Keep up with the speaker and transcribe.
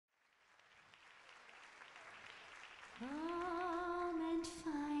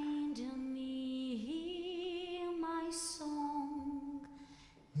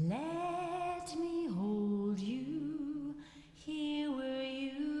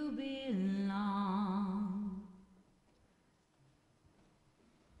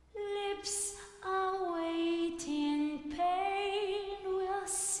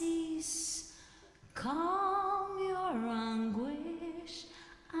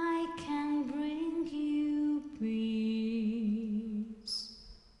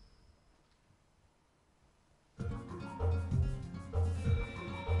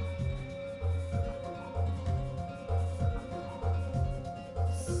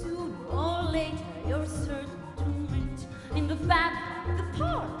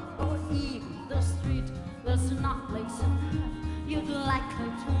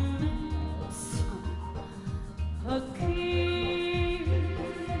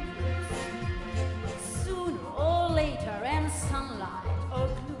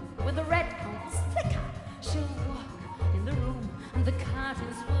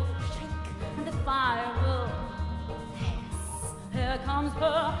comes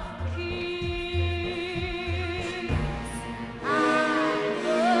her kiss. And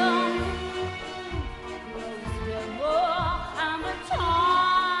the moon grows dimmer, and the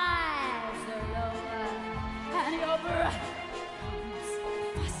tides are lower, and your breath comes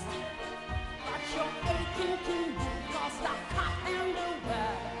faster, but you're aching to move 'cause the cop and the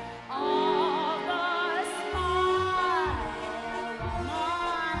web of the smile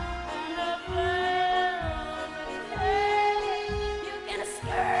woman and the velvet. You can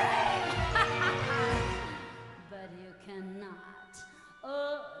scream, but you cannot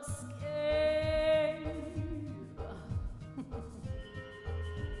escape.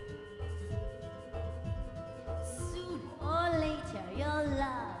 Sooner or later, your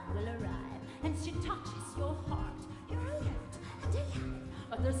love will arrive, and she touches your heart. You're alert and alive,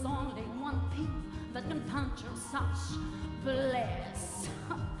 but there's only one thing that can conjure such bliss: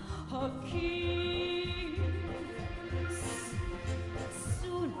 a kiss.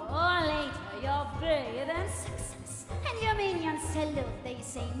 Sooner or later, you're bathed in success, and your minions salute. They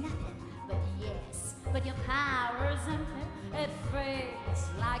say nothing but yes, but your power's empty. It fades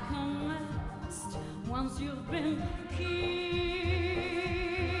like a mist once you've been kissed.